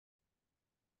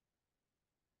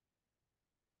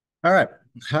All right.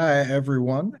 Hi,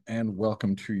 everyone, and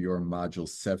welcome to your Module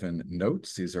 7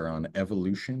 notes. These are on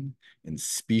evolution and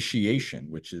speciation,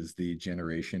 which is the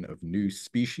generation of new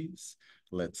species.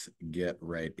 Let's get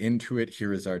right into it.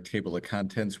 Here is our table of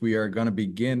contents. We are going to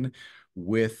begin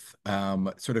with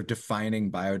sort of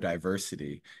defining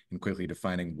biodiversity and quickly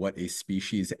defining what a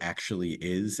species actually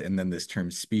is, and then this term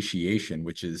speciation,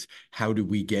 which is how do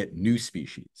we get new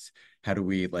species? How do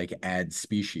we like add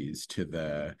species to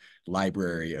the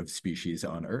library of species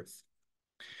on Earth?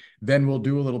 Then we'll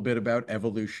do a little bit about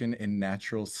evolution and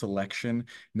natural selection.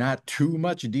 Not too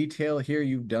much detail here.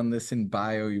 You've done this in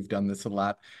bio, you've done this a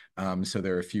lot. So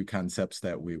there are a few concepts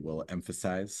that we will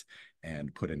emphasize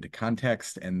and put into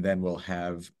context. And then we'll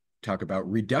have talk about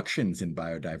reductions in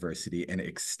biodiversity and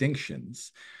extinctions.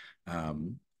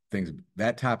 Things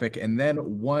that topic. And then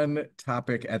one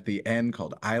topic at the end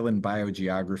called island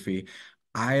biogeography.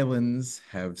 Islands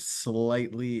have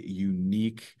slightly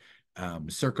unique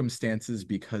circumstances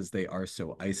because they are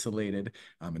so isolated.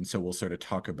 And so we'll sort of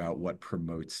talk about what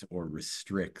promotes or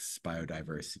restricts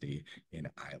biodiversity in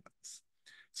islands.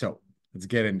 So let's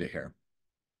get into here.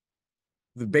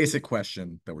 The basic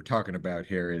question that we're talking about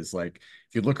here is like,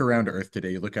 if you look around Earth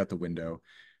today, you look out the window,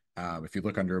 if you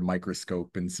look under a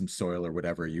microscope in some soil or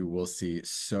whatever, you will see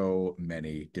so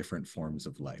many different forms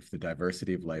of life. The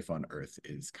diversity of life on Earth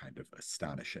is kind of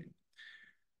astonishing.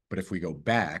 But if we go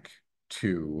back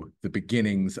to the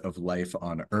beginnings of life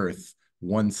on Earth,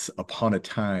 once upon a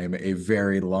time, a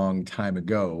very long time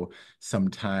ago,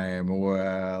 sometime,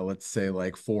 well, let's say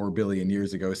like 4 billion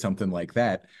years ago, something like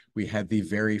that, we had the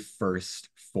very first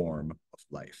form of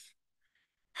life.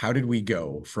 How did we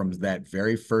go from that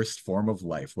very first form of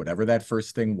life, whatever that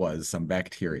first thing was, some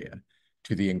bacteria,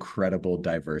 to the incredible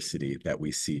diversity that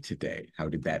we see today? How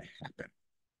did that happen?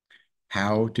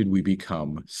 How did we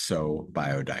become so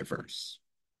biodiverse?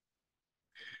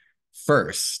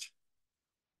 First,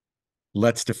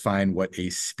 let's define what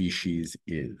a species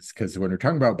is. Because when we're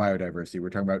talking about biodiversity, we're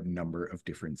talking about number of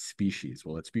different species.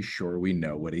 Well, let's be sure we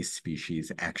know what a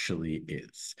species actually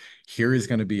is. Here is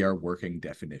going to be our working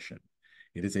definition.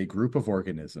 It is a group of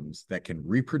organisms that can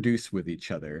reproduce with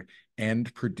each other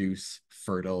and produce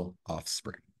fertile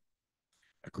offspring.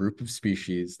 A group of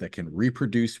species that can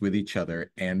reproduce with each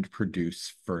other and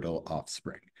produce fertile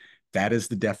offspring. That is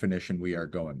the definition we are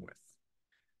going with.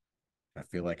 I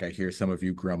feel like I hear some of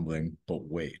you grumbling, but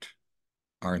wait,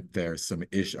 aren't there some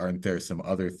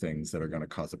other things that are going to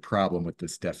cause a problem with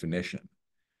this definition?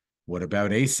 What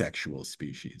about asexual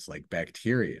species like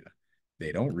bacteria?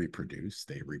 They don't reproduce,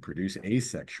 they reproduce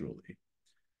asexually.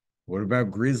 What about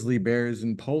grizzly bears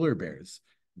and polar bears?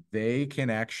 They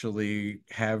can actually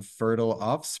have fertile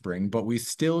offspring, but we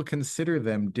still consider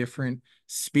them different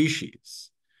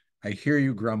species. I hear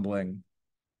you grumbling.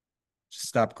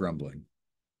 Stop grumbling.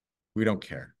 We don't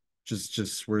care.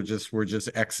 We're just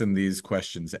Xing these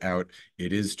questions out.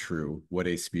 It is true. What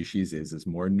a species is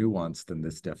more nuanced than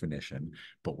this definition,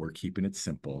 but we're keeping it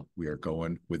simple. We are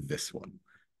going with this one.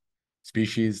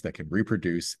 Species that can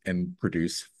reproduce and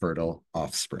produce fertile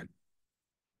offspring.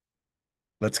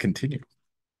 Let's continue.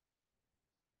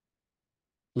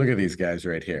 Look at these guys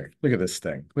right here. Look at this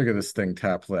thing. Look at this thing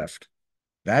top left.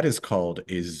 That is called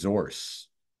a zorse.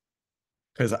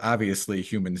 Because obviously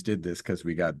humans did this because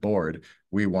we got bored.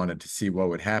 We wanted to see what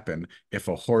would happen if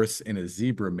a horse and a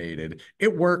zebra mated.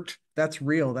 It worked. That's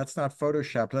real. That's not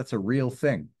Photoshopped. That's a real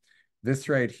thing. This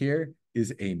right here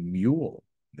is a mule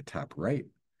in the top right.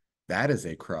 That is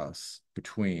a cross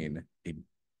between a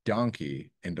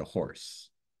donkey and a horse.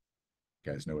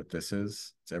 You guys know what this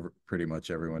is? It's pretty much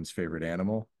everyone's favorite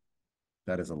animal.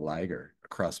 That is a liger, a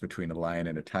cross between a lion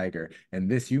and a tiger. And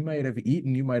this you might have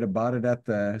eaten, you might have bought it at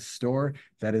the store.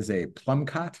 That is a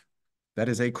plumcot. That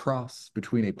is a cross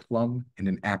between a plum and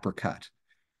an apricot.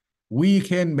 We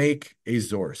can make a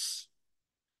zorse,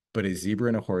 but a zebra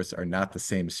and a horse are not the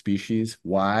same species.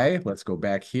 Why? Let's go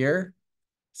back here,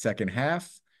 second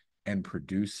half, and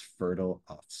produce fertile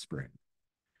offspring.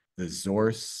 The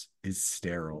zorse is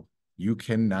sterile. You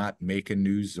cannot make a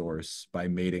new zorse by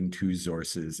mating two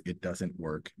zorses. It doesn't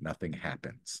work. Nothing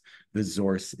happens. The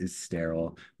zorse is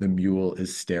sterile. The mule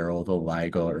is sterile. The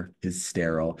liger is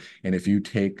sterile. And if you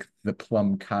take the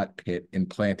plum cot pit and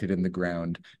plant it in the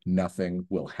ground, nothing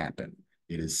will happen.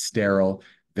 It is sterile.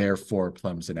 Therefore,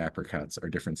 plums and apricots are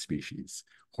different species.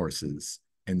 Horses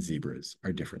and zebras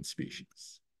are different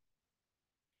species.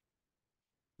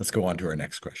 Let's go on to our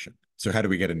next question. So how do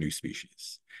we get a new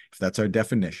species? If that's our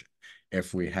definition,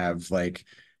 if we have like,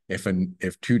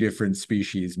 if two different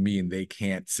species mean they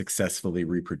can't successfully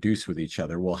reproduce with each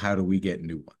other, well, how do we get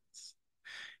new ones?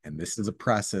 And this is a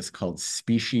process called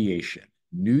speciation.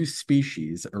 new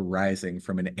species arising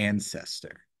from an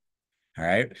ancestor. All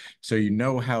right. So you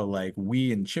know how like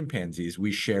we and chimpanzees,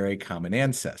 we share a common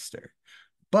ancestor,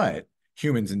 but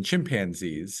humans and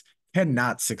chimpanzees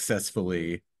cannot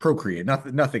successfully procreate.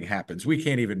 Nothing happens. We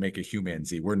can't even make a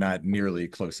humanzee. We're not nearly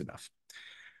close enough.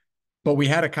 But we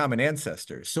had a common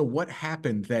ancestor. So what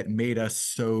happened that made us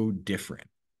so different?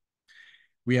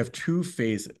 We have two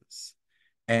phases.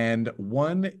 And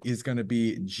one is going to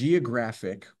be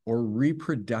geographic or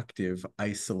reproductive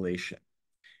isolation.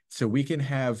 So we can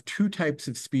have two types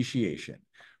of speciation,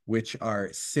 which are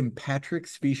sympatric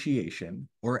speciation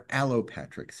or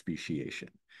allopatric speciation.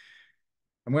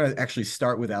 I'm going to actually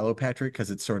start with allopatric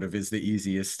because it sort of is the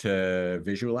easiest to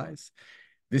visualize.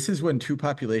 This is when two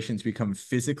populations become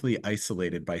physically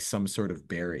isolated by some sort of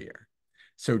barrier.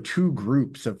 So two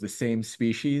groups of the same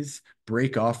species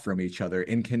break off from each other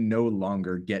and can no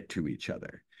longer get to each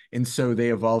other. And so they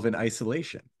evolve in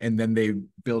isolation, and then they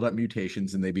build up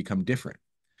mutations and they become different.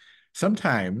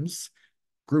 Sometimes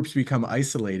groups become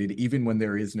isolated even when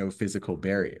there is no physical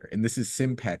barrier. And this is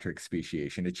sympatric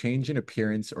speciation, a change in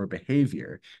appearance or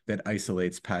behavior that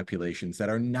isolates populations that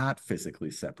are not physically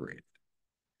separated.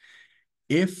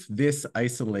 If this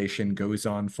isolation goes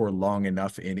on for long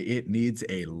enough, and it needs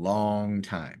a long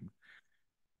time,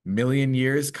 million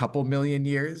years, couple million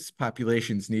years,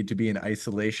 populations need to be in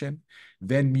isolation,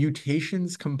 then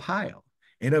mutations compile.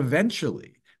 And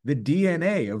eventually, the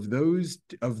DNA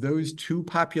of those two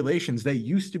populations that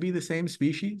used to be the same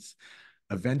species,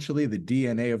 eventually the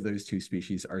DNA of those two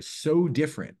species are so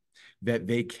different that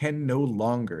they can no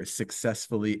longer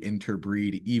successfully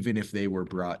interbreed, even if they were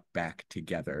brought back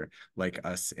together, like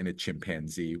us and a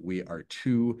chimpanzee. We are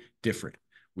too different.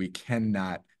 We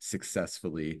cannot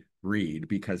successfully breed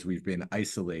because we've been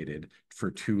isolated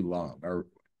for too long, or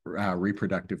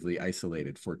reproductively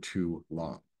isolated for too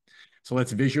long. So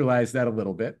let's visualize that a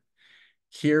little bit.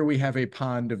 Here we have a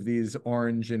pond of these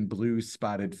orange and blue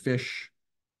spotted fish.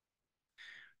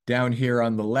 Down here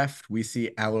on the left, we see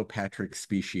allopatric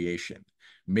speciation.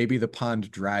 Maybe the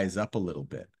pond dries up a little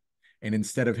bit. And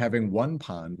instead of having one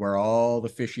pond where all the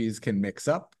fishies can mix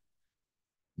up,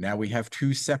 now we have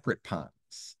two separate ponds.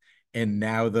 And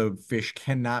now the fish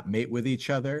cannot mate with each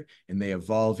other, and they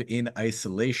evolve in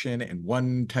isolation, and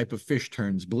one type of fish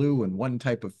turns blue and one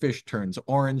type of fish turns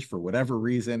orange for whatever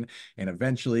reason, and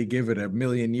eventually give it a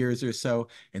million years or so,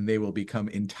 and they will become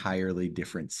entirely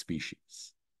different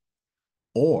species.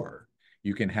 Or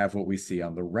you can have what we see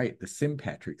on the right, the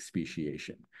sympatric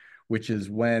speciation, which is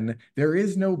when there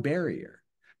is no barrier,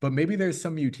 but maybe there's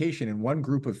some mutation and one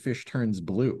group of fish turns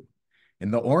blue.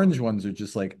 And the orange ones are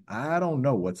just like, I don't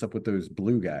know what's up with those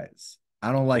blue guys.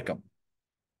 I don't like them.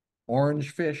 Orange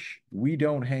fish, we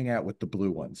don't hang out with the blue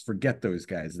ones. Forget those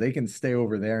guys. They can stay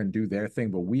over there and do their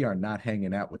thing, but we are not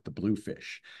hanging out with the blue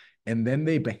fish. And then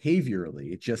they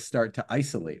behaviorally just start to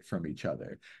isolate from each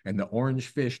other. And the orange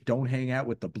fish don't hang out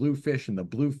with the blue fish, and the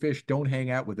blue fish don't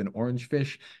hang out with an orange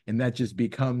fish. And that just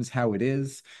becomes how it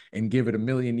is. And give it a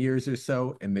million years or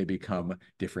so, and they become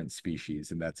different species.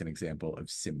 And that's an example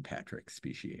of sympatric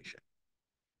speciation.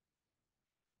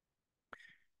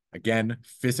 Again,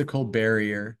 physical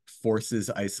barrier forces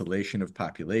isolation of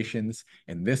populations.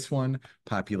 And this one,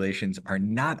 populations are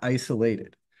not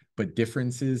isolated, but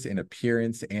differences in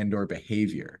appearance and or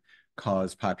behavior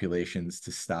cause populations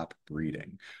to stop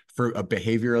breeding. For a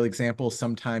behavioral example,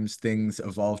 sometimes things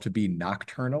evolve to be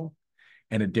nocturnal,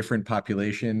 and a different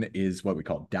population is what we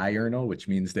call diurnal, which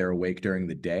means they're awake during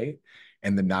the day.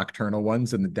 And the nocturnal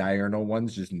ones and the diurnal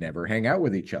ones just never hang out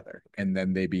with each other. And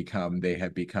then they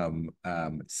have become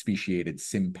speciated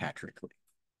sympatrically.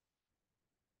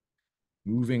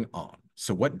 Moving on.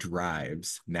 So what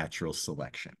drives natural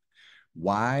selection?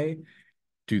 Why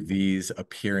do these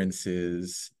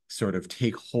appearances sort of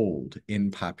take hold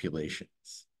in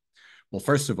populations? Well,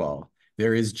 first of all,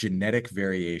 there is genetic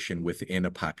variation within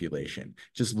a population.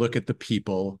 Just look at the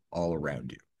people all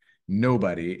around you.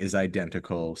 Nobody is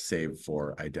identical, save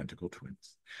for identical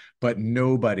twins. But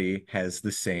nobody has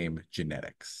the same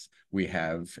genetics. We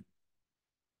have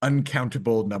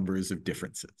uncountable numbers of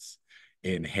differences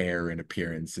in hair and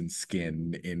appearance and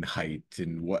skin, in height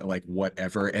and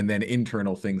whatever, and then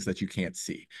internal things that you can't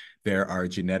see. There are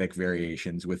genetic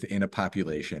variations within a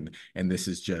population, and this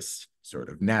is just sort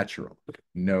of natural.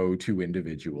 No two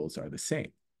individuals are the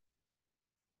same.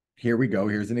 Here we go.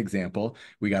 Here's an example.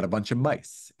 We got a bunch of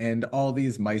mice, and all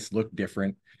these mice look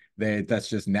different. That's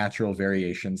just natural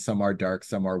variation. Some are dark,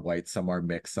 some are white, some are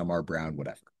mixed, some are brown,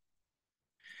 whatever.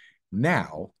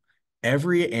 Now,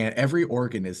 Every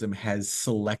organism has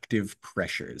selective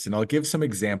pressures, and I'll give some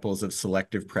examples of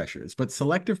selective pressures, but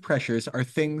selective pressures are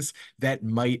things that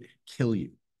might kill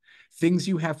you, things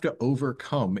you have to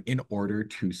overcome in order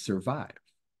to survive.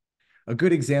 A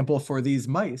good example for these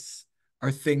mice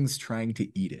are things trying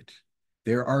to eat it.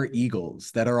 There are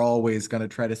eagles that are always going to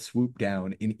try to swoop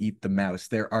down and eat the mouse.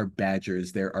 There are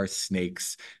badgers, there are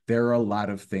snakes, there are a lot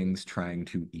of things trying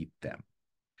to eat them.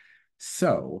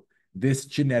 So this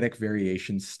genetic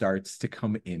variation starts to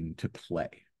come into play.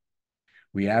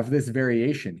 We have this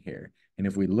variation here. And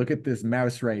if we look at this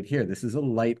mouse right here, this is a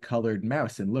light colored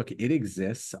mouse. And look, it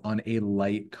exists on a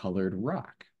light colored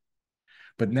rock.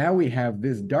 But now we have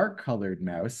this dark colored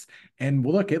mouse, and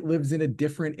look, it lives in a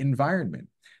different environment.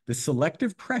 The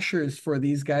selective pressures for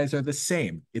these guys are the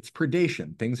same. It's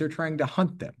predation. Things are trying to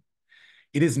hunt them.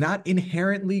 It is not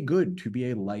inherently good to be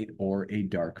a light or a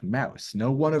dark mouse.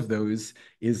 No one of those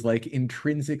is like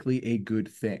intrinsically a good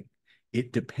thing.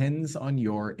 It depends on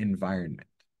your environment.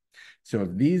 So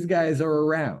if these guys are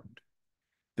around,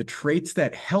 the traits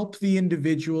that help the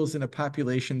individuals in a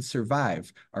population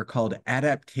survive are called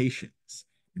adaptations.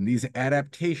 And these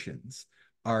adaptations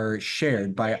are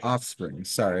shared by offspring.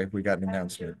 Sorry, we got an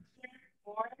announcement.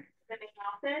 Moore, the main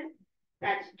office.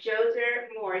 That's Joser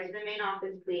Moore to the main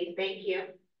office, please. Thank you.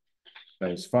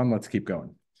 That was fun. Let's keep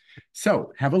going.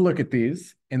 So have a look at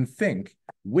these and think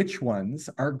which ones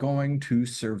are going to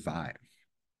survive.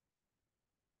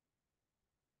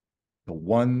 The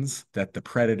ones that the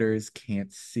predators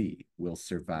can't see will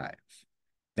survive.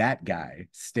 That guy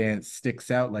sticks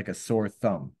out like a sore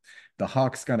thumb. The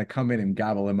hawk's going to come in and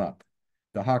gobble him up.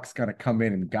 The hawk's going to come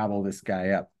in and gobble this guy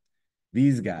up.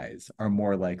 These guys are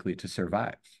more likely to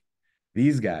survive.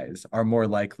 These guys are more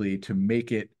likely to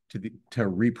make it to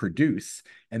reproduce,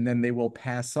 and then they will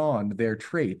pass on their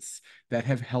traits that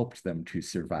have helped them to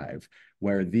survive.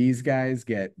 Where these guys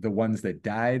get, the ones that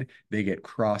died, they get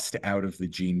crossed out of the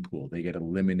gene pool. They get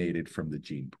eliminated from the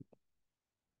gene pool.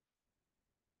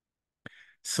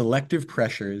 Selective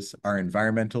pressures are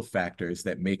environmental factors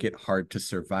that make it hard to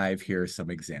survive. Here are some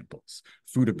examples.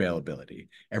 Food availability.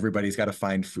 Everybody's got to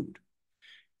find food.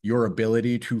 Your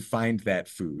ability to find that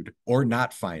food or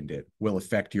not find it will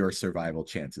affect your survival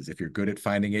chances. If you're good at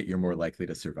finding it, you're more likely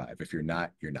to survive. If you're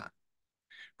not, you're not.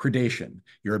 Predation,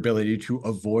 your ability to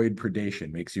avoid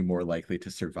predation makes you more likely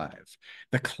to survive.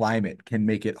 The climate can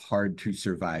make it hard to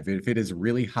survive. If it is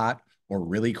really hot or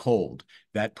really cold,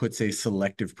 that puts a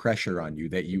selective pressure on you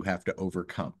that you have to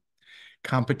overcome.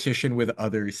 Competition with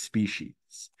other species.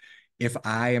 If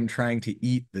I am trying to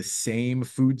eat the same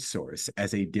food source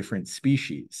as a different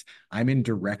species, I'm in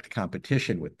direct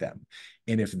competition with them.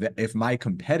 And if my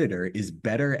competitor is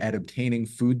better at obtaining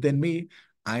food than me,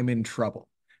 I'm in trouble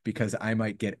because I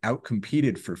might get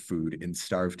outcompeted for food and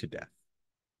starve to death.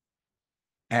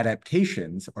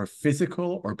 Adaptations are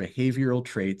physical or behavioral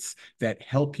traits that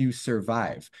help you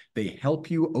survive. They help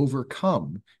you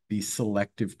overcome these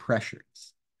selective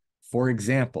pressures. For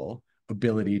example,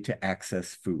 ability to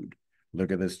access food.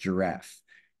 Look at this giraffe.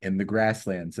 In the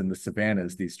grasslands, in the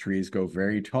savannas, these trees go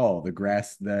very tall.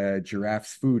 The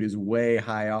giraffe's food is way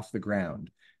high off the ground.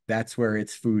 That's where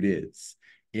its food is.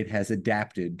 It has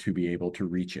adapted to be able to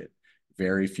reach it.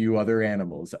 Very few other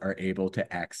animals are able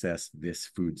to access this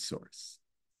food source.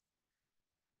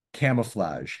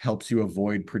 Camouflage helps you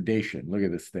avoid predation. Look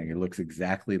at this thing. It looks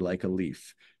exactly like a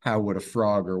leaf. How would a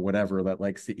frog or whatever that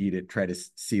likes to eat it try to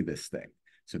see this thing?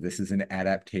 So this is an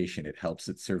adaptation. It helps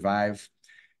it survive.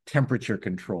 Temperature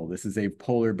control. This is a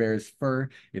polar bear's fur.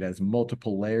 It has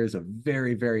multiple layers of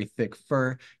very, very thick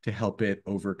fur to help it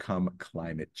overcome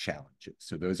climate challenges.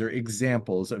 So those are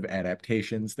examples of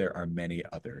adaptations. There are many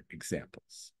other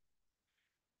examples.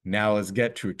 Now let's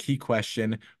get to a key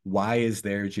question. Why is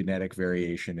there genetic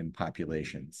variation in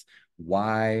populations?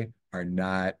 Why are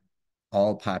not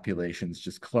all populations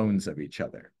just clones of each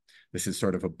other? This is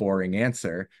sort of a boring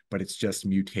answer, but it's just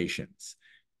mutations.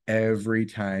 Every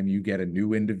time you get a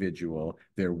new individual,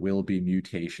 there will be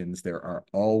mutations. There are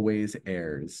always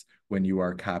errors when you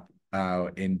are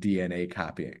in DNA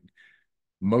copying.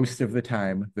 Most of the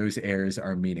time, those errors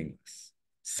are meaningless.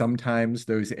 Sometimes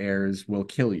those errors will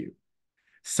kill you.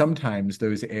 Sometimes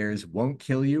those errors won't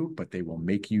kill you, but they will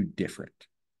make you different.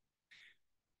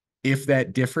 If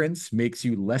that difference makes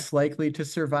you less likely to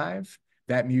survive,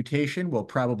 that mutation will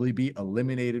probably be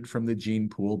eliminated from the gene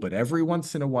pool, but every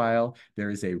once in a while, there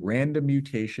is a random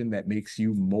mutation that makes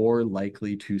you more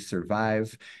likely to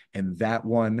survive, and that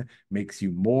one makes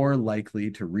you more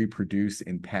likely to reproduce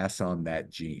and pass on that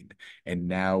gene. And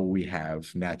now we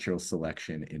have natural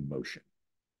selection in motion.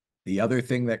 The other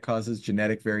thing that causes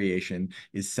genetic variation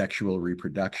is sexual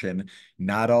reproduction.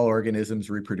 Not all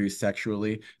organisms reproduce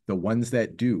sexually. The ones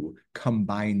that do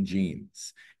combine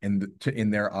genes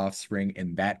in their offspring,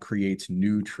 and that creates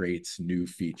new traits, new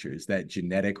features. That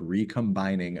genetic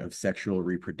recombining of sexual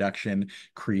reproduction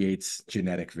creates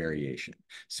genetic variation.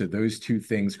 So those two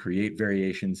things create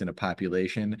variations in a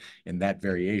population, and that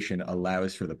variation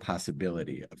allows for the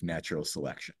possibility of natural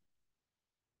selection.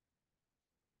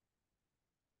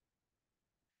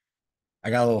 I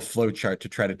got a little flow chart to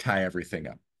try to tie everything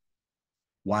up.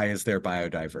 Why is there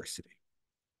biodiversity?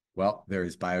 Well, there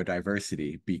is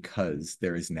biodiversity because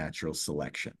there is natural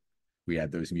selection. We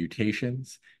had those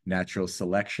mutations, natural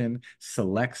selection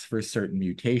selects for certain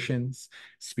mutations,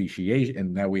 speciation,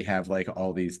 and now we have like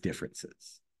all these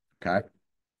differences. Okay.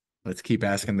 Let's keep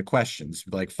asking the questions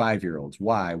like 5-year-olds.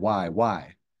 Why?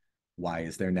 Why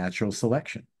is there natural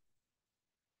selection?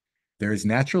 There is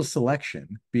natural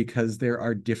selection because there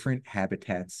are different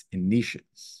habitats and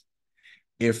niches.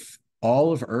 If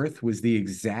all of Earth was the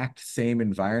exact same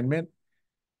environment,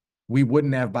 we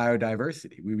wouldn't have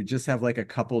biodiversity. We would just have like a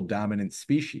couple dominant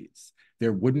species.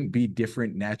 There wouldn't be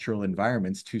different natural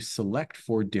environments to select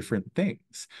for different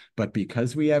things. But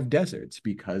because we have deserts,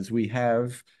 because we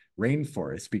have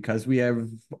rainforests, because we have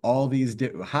all these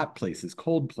hot places,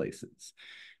 cold places,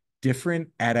 different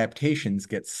adaptations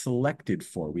get selected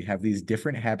for. We have these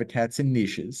different habitats and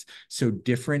niches, so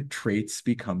different traits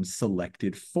become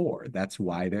selected for. That's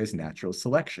why there's natural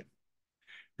selection.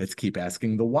 Let's keep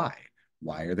asking the why.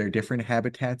 Why are there different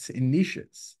habitats and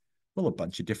niches? Well, a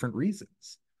bunch of different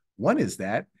reasons. One is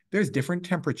that there's different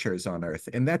temperatures on Earth,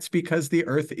 and that's because the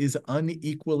Earth is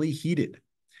unequally heated.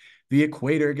 The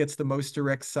equator gets the most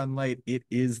direct sunlight. It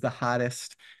is the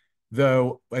hottest.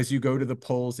 Though, as you go to the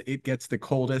poles, it gets the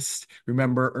coldest.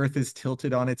 Remember, Earth is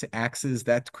tilted on its axis.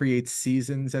 That creates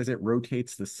seasons as it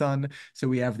rotates the sun. So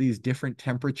we have these different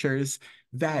temperatures.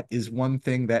 That is one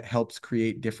thing that helps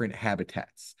create different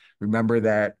habitats. Remember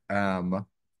that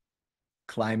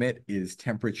climate is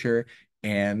temperature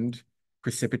and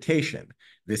precipitation.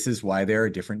 This is why there are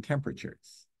different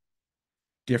temperatures.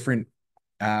 Different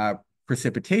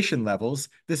precipitation levels.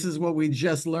 This is what we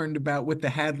just learned about with the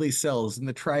Hadley cells and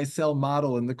the tri-cell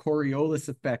model and the Coriolis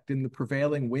effect and the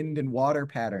prevailing wind and water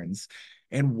patterns,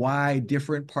 and why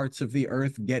different parts of the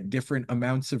Earth get different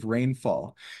amounts of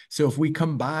rainfall. So if we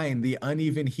combine the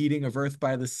uneven heating of Earth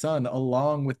by the sun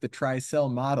along with the tri-cell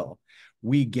model,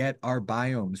 we get our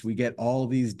biomes. We get all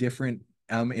these different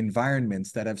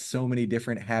environments that have so many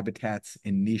different habitats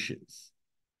and niches.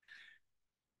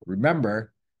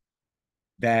 Remember,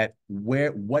 that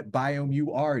what biome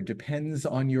you are depends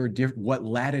on your what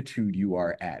latitude you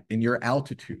are at and your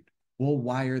altitude. Well,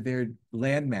 why are there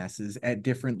land masses at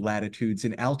different latitudes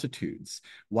and altitudes?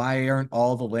 Why aren't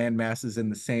all the land masses in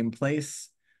the same place?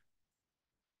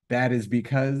 That is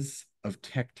because of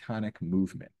tectonic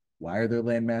movement. Why are there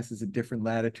land masses at different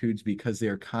latitudes? Because they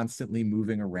are constantly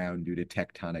moving around due to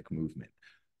tectonic movement.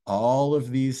 All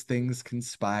of these things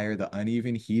conspire. The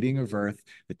uneven heating of Earth,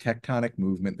 the tectonic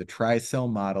movement, the tri-cell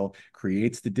model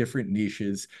creates the different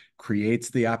niches,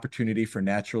 creates the opportunity for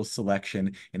natural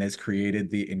selection, and has created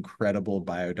the incredible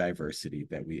biodiversity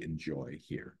that we enjoy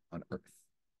here on Earth.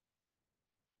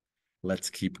 Let's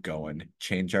keep going.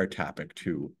 Change our topic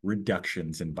to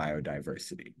reductions in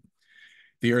biodiversity.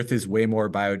 The Earth is way more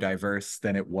biodiverse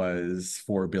than it was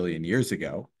 4 billion years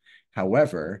ago.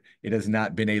 However, it has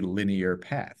not been a linear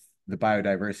path. The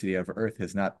biodiversity of Earth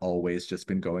has not always just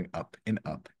been going up and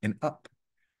up and up.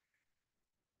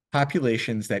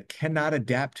 Populations that cannot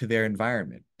adapt to their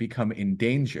environment become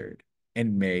endangered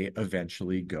and may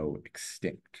eventually go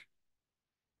extinct.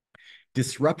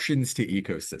 Disruptions to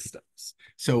ecosystems.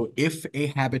 So if a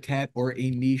habitat or a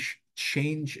niche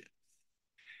changes,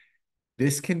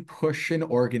 this can push an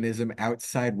organism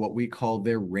outside what we call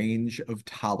their range of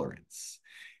tolerance.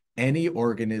 Any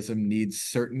organism needs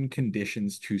certain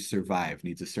conditions to survive,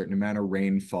 needs a certain amount of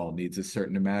rainfall, needs a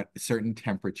certain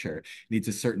temperature, needs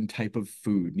a certain type of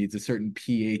food, needs a certain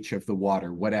pH of the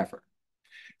water, whatever.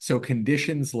 So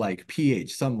conditions like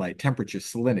pH, sunlight, temperature,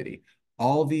 salinity,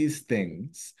 all these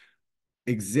things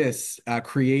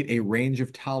create a range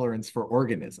of tolerance for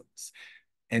organisms.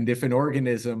 And if an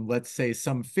organism, let's say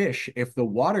some fish, if the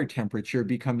water temperature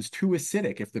becomes too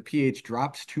acidic, if the pH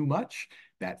drops too much,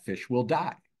 that fish will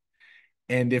die.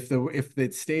 And if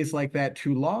it stays like that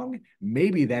too long,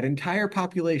 maybe that entire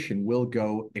population will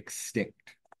go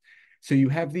extinct. So you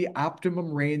have the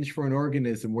optimum range for an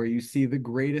organism where you see the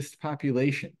greatest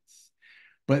populations.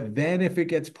 But then if it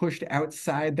gets pushed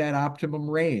outside that optimum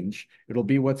range, it'll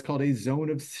be what's called a zone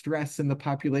of stress and the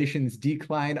populations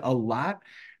decline a lot.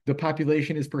 The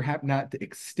population is perhaps not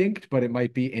extinct, but it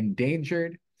might be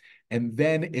endangered. And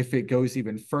then if it goes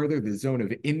even further, the zone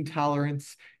of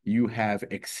intolerance, you have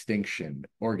extinction.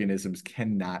 Organisms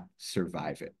cannot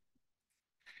survive it.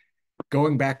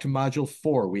 Going back to module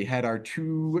 4, we had our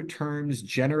two terms,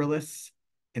 generalists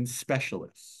and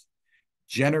specialists.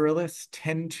 Generalists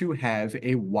tend to have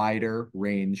a wider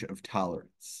range of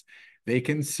tolerance. They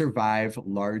can survive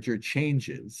larger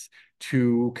changes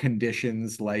to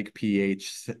conditions like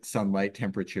pH, sunlight,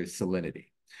 temperature, salinity.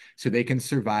 So they can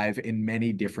survive in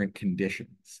many different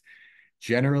conditions.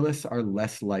 Generalists are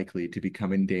less likely to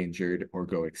become endangered or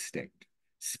go extinct.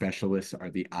 Specialists are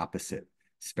the opposite.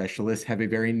 Specialists have a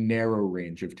very narrow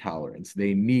range of tolerance.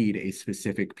 They need a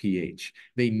specific pH.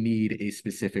 They need a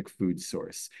specific food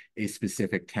source, a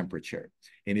specific temperature.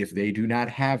 And if they do not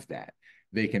have that,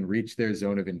 they can reach their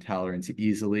zone of intolerance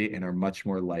easily and are much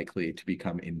more likely to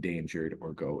become endangered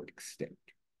or go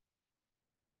extinct.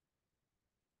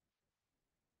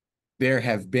 There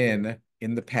have been,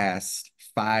 in the past,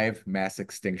 5 mass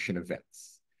extinction events.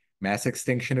 Mass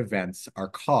extinction events are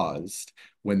caused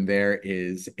when there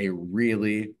is a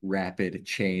really rapid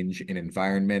change in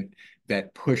environment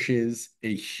that pushes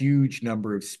a huge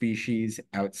number of species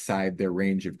outside their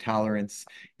range of tolerance,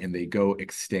 and they go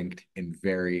extinct in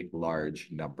very large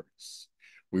numbers.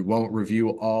 We won't review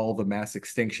all the mass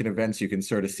extinction events. You can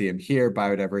sort of see them here,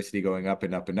 biodiversity going up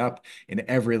and up and up. In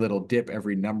every little dip,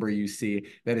 every number you see,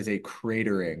 that is a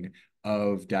cratering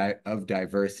of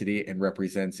diversity and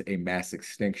represents a mass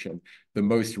extinction. The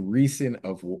most recent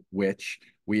of which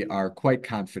we are quite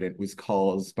confident was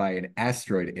caused by an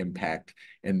asteroid impact,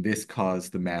 and this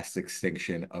caused the mass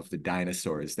extinction of the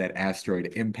dinosaurs. That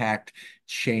asteroid impact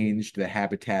changed the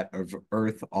habitat of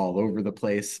Earth all over the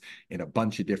place in a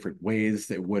bunch of different ways.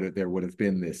 There would have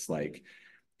been this like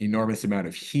enormous amount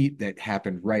of heat that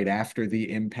happened right after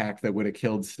the impact that would have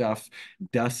killed stuff.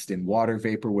 Dust and water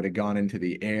vapor would have gone into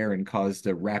the air and caused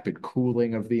a rapid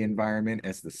cooling of the environment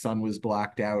as the sun was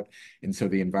blocked out. And so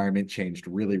the environment changed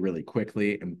really, really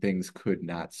quickly and things could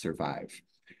not survive.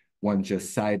 One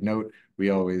just side note, we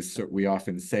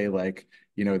often say like,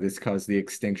 you know, this caused the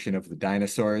extinction of the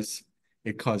dinosaurs.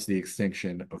 It caused the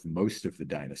extinction of most of the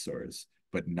dinosaurs,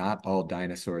 but not all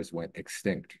dinosaurs went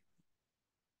extinct.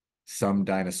 Some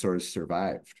dinosaurs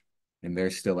survived, and they're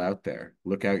still out there.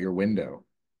 Look out your window.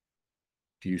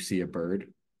 Do you see a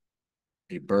bird?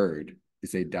 A bird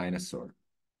is a dinosaur.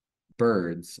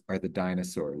 Birds are the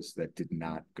dinosaurs that did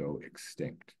not go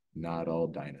extinct. Not all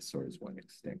dinosaurs went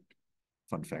extinct.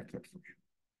 Fun fact there for you.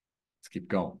 Let's keep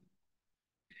going.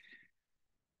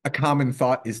 A common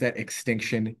thought is that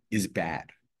extinction is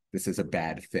bad. This is a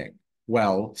bad thing.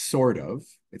 Well, sort of.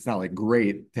 It's not like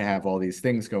great to have all these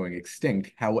things going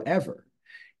extinct. However,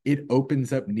 it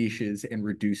opens up niches and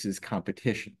reduces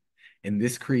competition. And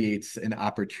this creates an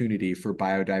opportunity for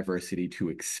biodiversity to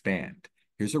expand.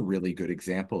 Here's a really good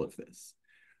example of this.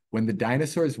 When the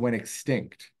dinosaurs went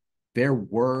extinct, there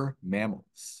were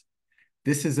mammals.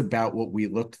 This is about what we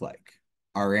looked like.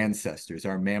 Our ancestors,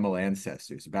 our mammal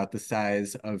ancestors, about the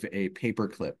size of a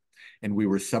paperclip. And we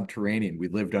were subterranean. We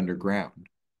lived underground.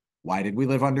 Why did we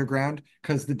live underground?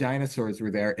 Because the dinosaurs were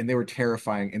there and they were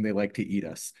terrifying and they liked to eat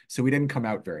us. So we didn't come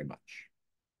out very much.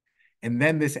 And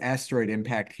then this asteroid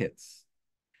impact hits.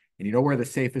 And you know where the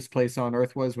safest place on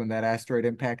Earth was when that asteroid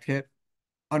impact hit?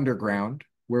 Underground,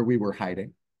 where we were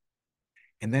hiding.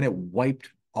 And then it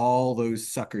wiped all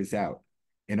those suckers out.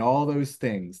 And all those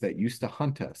things that used to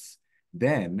hunt us,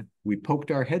 then we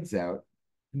poked our heads out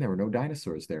and there were no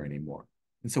dinosaurs there anymore.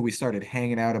 And so we started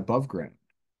hanging out above ground.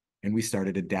 And we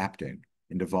started adapting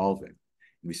and evolving. And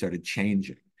we started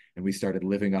changing. And we started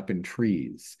living up in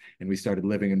trees. And we started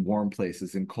living in warm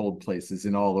places and cold places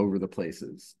and all over the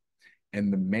places.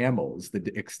 And the mammals,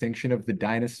 the extinction of the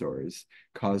dinosaurs,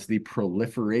 caused the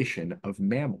proliferation of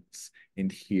mammals.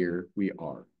 And here we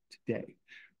are today.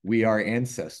 We are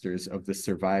ancestors of the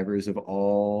survivors of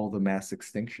all the mass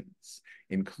extinctions,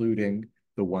 including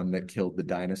the one that killed the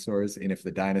dinosaurs. And if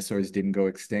the dinosaurs didn't go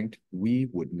extinct, we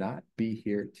would not be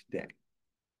here today.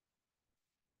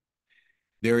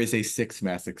 There is a 6th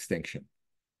mass extinction,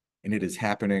 and it is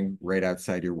happening right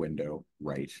outside your window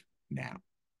right now.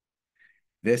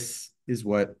 This is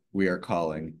what we are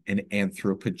calling an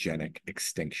anthropogenic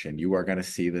extinction. You are going to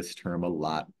see this term a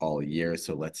lot all year,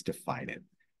 so let's define it.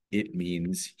 It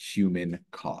means human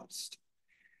caused.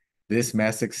 This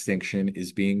mass extinction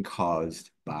is being caused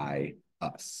by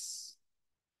us.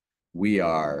 We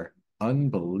are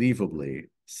unbelievably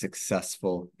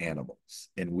successful animals.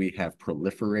 And we have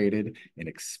proliferated and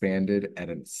expanded at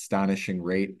an astonishing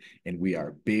rate. And we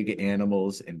are big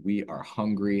animals and we are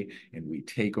hungry and we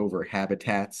take over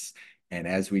habitats. And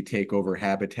as we take over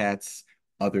habitats,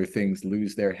 other things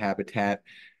lose their habitat.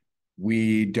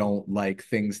 We don't like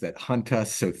things that hunt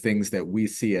us. So things that we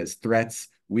see as threats,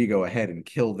 we go ahead and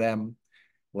kill them.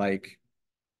 Like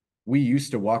we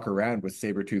used to walk around with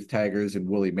saber-toothed tigers and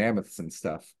woolly mammoths and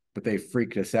stuff, but they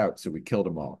freaked us out, so we killed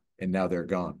them all, and now they're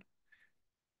gone.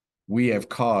 We have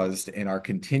caused and are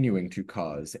continuing to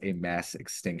cause a mass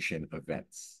extinction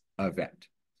event.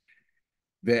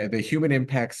 The human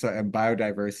impacts on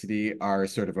biodiversity are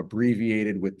sort of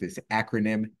abbreviated with this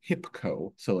acronym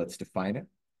HIPCO, so let's define it.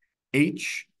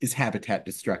 H is habitat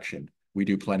destruction. We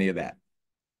do plenty of that.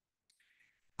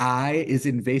 I is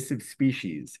invasive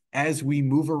species. As we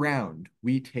move around,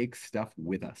 we take stuff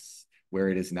with us where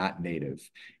it is not native.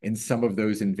 And some of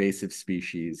those invasive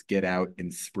species get out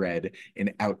and spread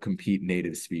and outcompete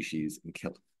native species and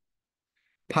kill them.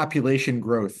 Population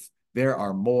growth. There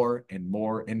are more and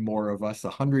more and more of us.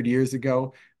 100 years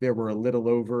ago, there were a little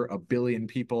over 1 billion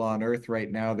people on Earth. Right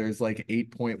now, there's like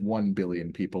 8.1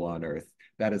 billion people on Earth.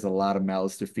 That is a lot of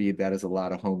mouths to feed. That is a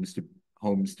lot of homes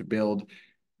to build.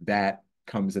 That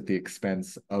comes at the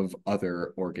expense of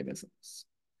other organisms.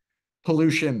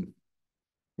 Pollution.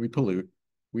 We pollute.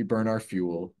 We burn our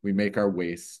fuel. We make our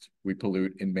waste. We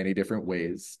pollute in many different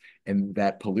ways. And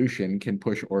that pollution can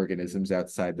push organisms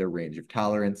outside their range of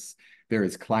tolerance. There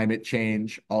is climate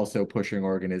change, also pushing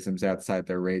organisms outside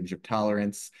their range of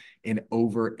tolerance. In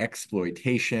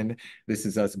over-exploitation, this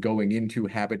is us going into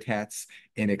habitats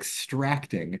and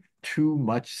extracting too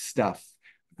much stuff,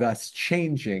 thus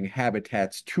changing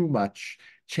habitats too much,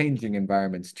 changing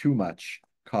environments too much,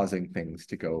 causing things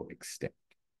to go extinct.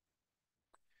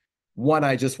 One,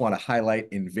 I just want to highlight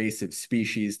invasive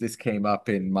species. This came up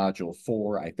in module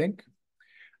 4, I think.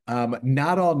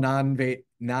 Not all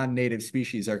non-native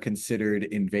species are considered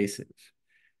invasive.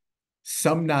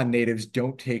 Some non-natives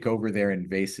don't take over their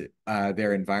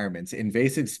environments.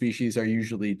 Invasive species are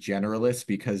usually generalists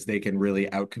because they can really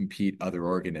outcompete other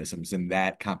organisms, and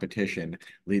that competition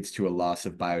leads to a loss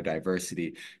of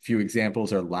biodiversity. Few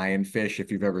examples are lionfish.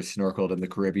 If you've ever snorkeled in the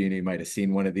Caribbean, you might have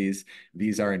seen one of these.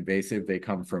 These are invasive. They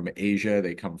come from Asia.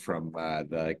 They come from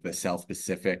the South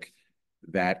Pacific,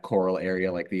 that coral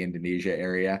area, like the Indonesia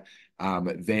area.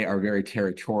 They are very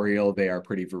territorial. They are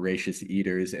pretty voracious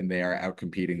eaters, and they are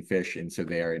outcompeting fish, and so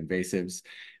they are invasives.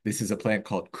 This is a plant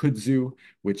called kudzu,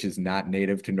 which is not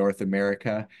native to North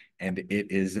America, and it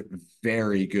is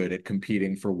very good at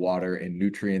competing for water and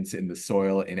nutrients in the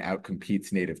soil and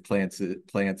outcompetes native plants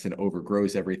and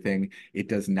overgrows everything. It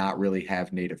does not really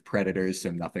have native predators, so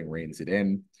nothing reins it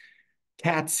in.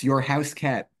 Cats, your house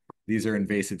cat. These are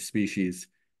invasive species.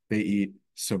 They eat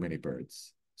so many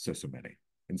birds, so many.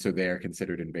 And so they are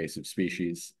considered invasive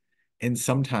species. And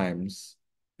sometimes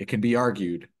it can be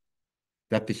argued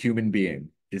that the human being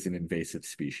is an invasive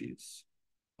species.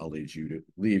 I'll leave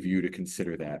you to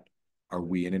consider that. Are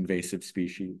we an invasive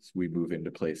species? We move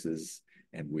into places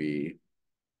and we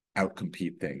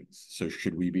outcompete things. So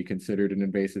should we be considered an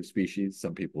invasive species?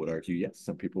 Some people would argue yes,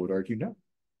 some people would argue no.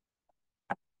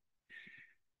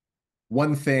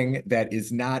 One thing that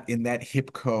is not in that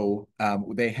HIPCO,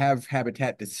 they have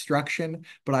habitat destruction,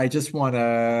 but I just want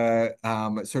to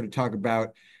sort of talk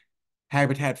about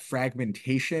habitat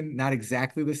fragmentation, not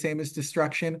exactly the same as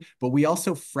destruction, but we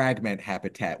also fragment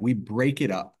habitat. We break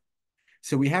it up.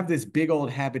 So we have this big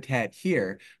old habitat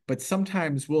here, but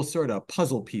sometimes we'll sort of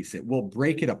puzzle piece it. We'll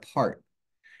break it apart.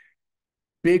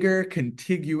 Bigger,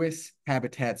 contiguous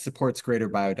habitat supports greater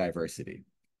biodiversity.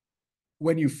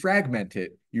 When you fragment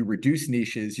it, you reduce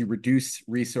niches, you reduce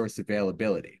resource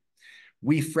availability.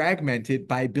 We fragment it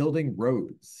by building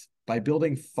roads, by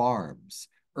building farms,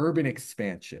 urban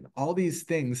expansion. All these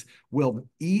things will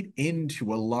eat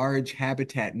into a large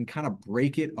habitat and kind of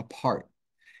break it apart.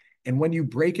 And when you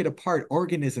break it apart,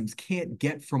 organisms can't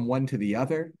get from one to the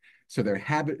other. So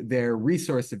their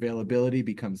resource availability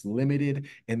becomes limited,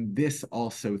 and this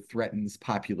also threatens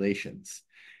populations.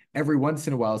 Every once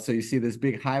in a while, so you see this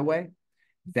big highway,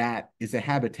 that is a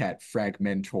habitat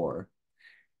fragmentor.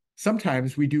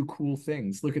 Sometimes we do cool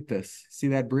things. Look at this. See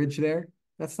that bridge there?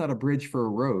 That's not a bridge for a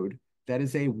road. That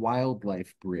is a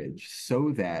wildlife bridge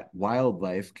so that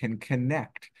wildlife can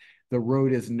connect. The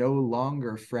road is no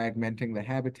longer fragmenting the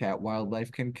habitat.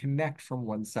 Wildlife can connect from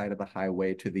one side of the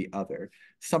highway to the other.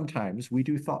 Sometimes we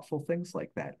do thoughtful things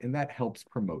like that, and that helps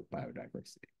promote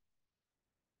biodiversity.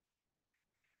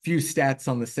 Few stats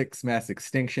on the 6th mass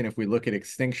extinction. If we look at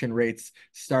extinction rates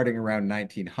starting around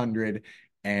 1900,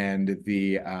 and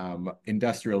the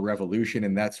Industrial Revolution,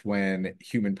 and that's when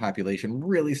human population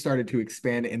really started to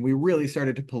expand and we really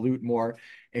started to pollute more.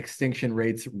 Extinction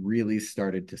rates really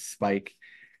started to spike.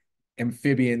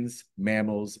 Amphibians,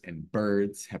 mammals, and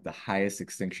birds have the highest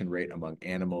extinction rate among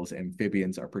animals.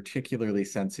 Amphibians are particularly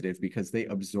sensitive because they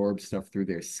absorb stuff through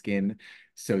their skin,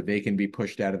 so they can be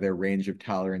pushed out of their range of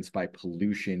tolerance by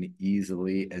pollution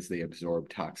easily as they absorb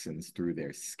toxins through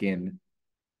their skin.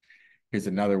 Here's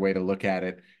another way to look at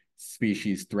it.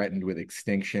 Species threatened with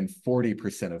extinction: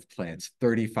 40% of plants,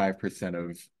 35%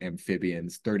 of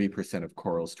amphibians, 30% of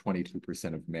corals,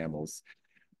 22% of mammals.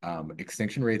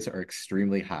 Extinction rates are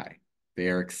extremely high. They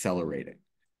are accelerating.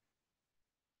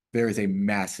 There is a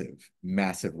massive,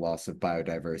 massive loss of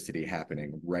biodiversity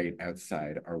happening right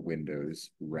outside our windows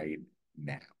right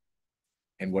now.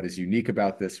 And what is unique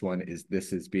about this one is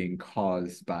this is being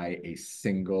caused by a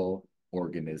single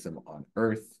organism on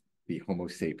Earth, the Homo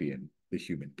sapien, the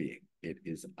human being. It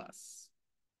is us.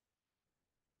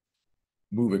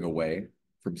 Moving away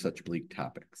from such bleak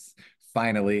topics.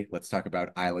 Finally, let's talk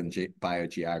about island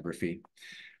biogeography.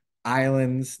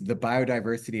 Islands, the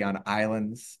biodiversity on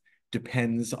islands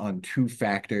depends on two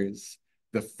factors.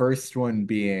 The first one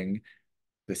being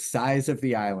the size of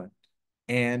the island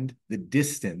and the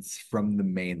distance from the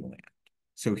mainland.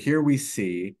 So here we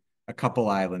see a couple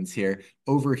islands here.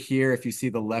 Over here, if you see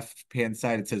the left-hand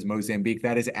side, it says Mozambique.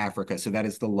 That is Africa, so that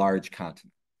is the large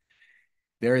continent.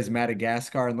 There is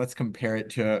Madagascar, and let's compare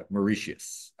it to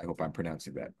Mauritius. I hope I'm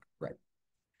pronouncing that right.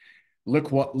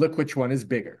 Look which one is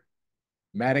bigger.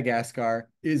 Madagascar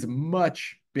is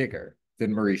much bigger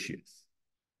than Mauritius,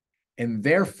 and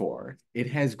therefore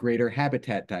it has greater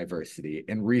habitat diversity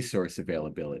and resource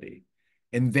availability,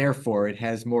 and therefore it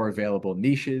has more available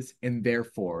niches, and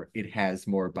therefore it has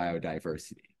more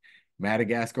biodiversity.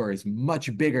 Madagascar is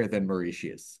much bigger than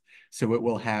Mauritius, so it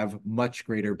will have much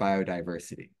greater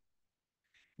biodiversity.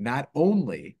 Not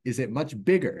only is it much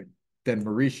bigger than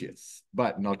Mauritius,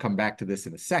 but, and I'll come back to this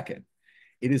in a second,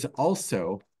 it is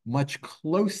also much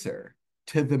closer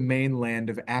to the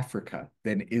mainland of Africa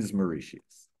than is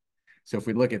Mauritius. So if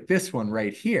we look at this one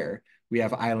right here, we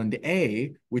have island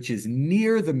A, which is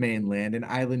near the mainland, and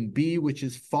island B, which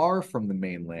is far from the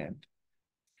mainland.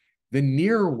 The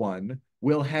near one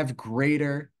will have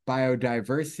greater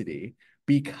biodiversity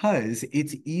because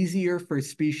it's easier for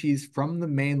species from the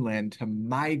mainland to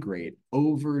migrate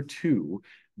over to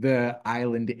the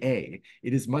island A.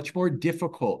 It is much more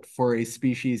difficult for a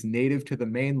species native to the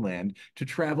mainland to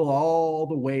travel all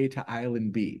the way to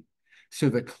island B. So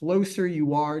the closer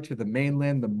you are to the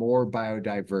mainland, the more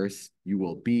biodiverse you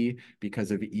will be because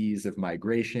of ease of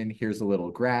migration. Here's a little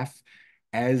graph.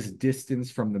 As distance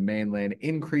from the mainland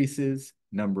increases,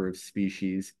 number of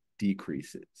species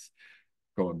decreases.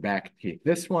 Going back to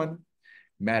this one,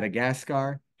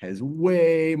 Madagascar has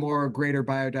way more greater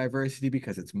biodiversity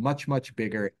because it's much, much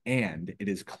bigger and it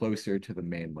is closer to the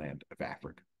mainland of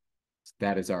Africa. So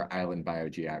that is our island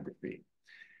biogeography.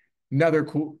 Another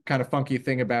cool, kind of funky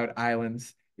thing about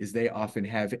islands is they often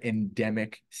have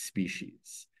endemic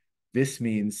species. This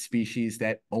means species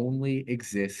that only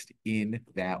exist in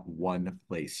that one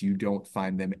place. You don't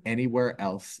find them anywhere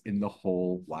else in the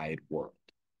whole wide world.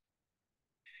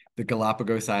 The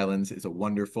Galapagos Islands is a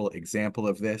wonderful example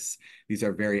of this. These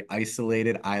are very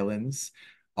isolated islands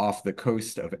off the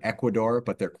coast of Ecuador,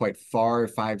 but they're quite far,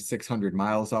 500-600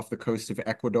 miles off the coast of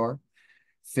Ecuador.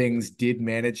 Things did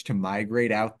manage to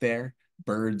migrate out there.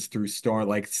 Birds through storm,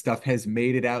 like stuff has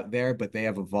made it out there, but they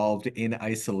have evolved in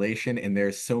isolation, and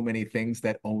there's so many things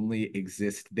that only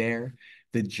exist there.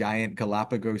 The giant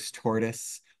Galapagos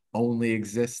tortoise only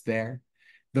exists there.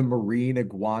 The marine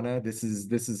iguana, this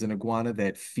is an iguana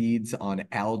that feeds on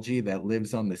algae, that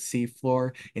lives on the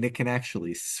seafloor, and it can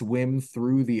actually swim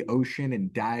through the ocean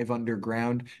and dive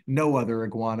underground. No other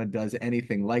iguana does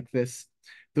anything like this.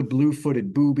 The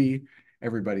blue-footed booby,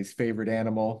 everybody's favorite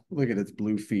animal. Look at its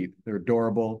blue feet. They're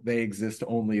adorable. They exist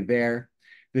only there.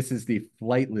 This is the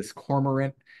flightless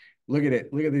cormorant. Look at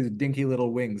it. Look at these dinky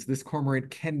little wings. This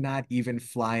cormorant cannot even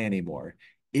fly anymore.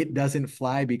 It doesn't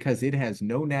fly because it has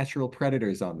no natural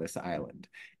predators on this island,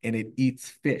 and it eats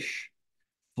fish.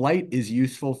 Flight is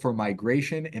useful for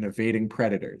migration and evading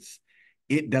predators.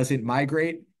 It doesn't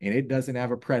migrate, and it doesn't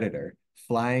have a predator.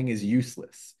 Flying is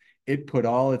useless. It put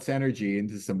all its energy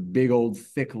into some big old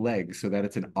thick legs so that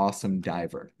it's an awesome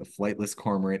diver. The flightless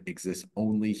cormorant exists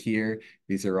only here.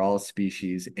 These are all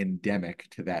species endemic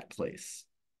to that place.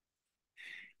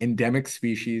 Endemic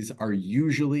species are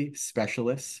usually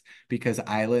specialists because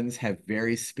islands have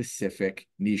very specific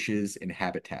niches and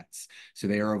habitats. So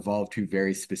they are evolved to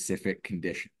very specific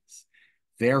conditions.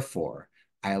 Therefore,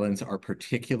 Islands are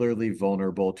particularly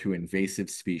vulnerable to invasive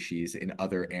species and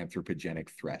other anthropogenic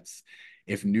threats.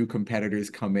 If new competitors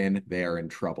come in, they are in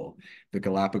trouble. The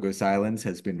Galapagos Islands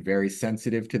has been very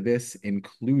sensitive to this,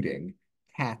 including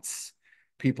cats.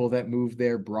 People that moved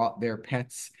there brought their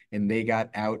pets and they got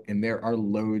out, and there are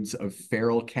loads of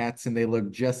feral cats, and they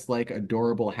look just like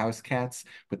adorable house cats,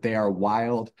 but they are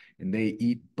wild and they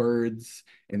eat birds,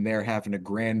 and they're having a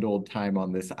grand old time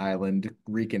on this island,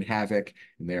 wreaking havoc,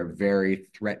 and they're very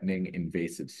threatening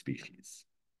invasive species.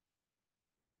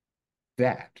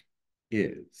 That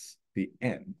is the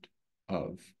end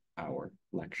of our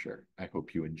lecture. I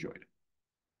hope you enjoyed it.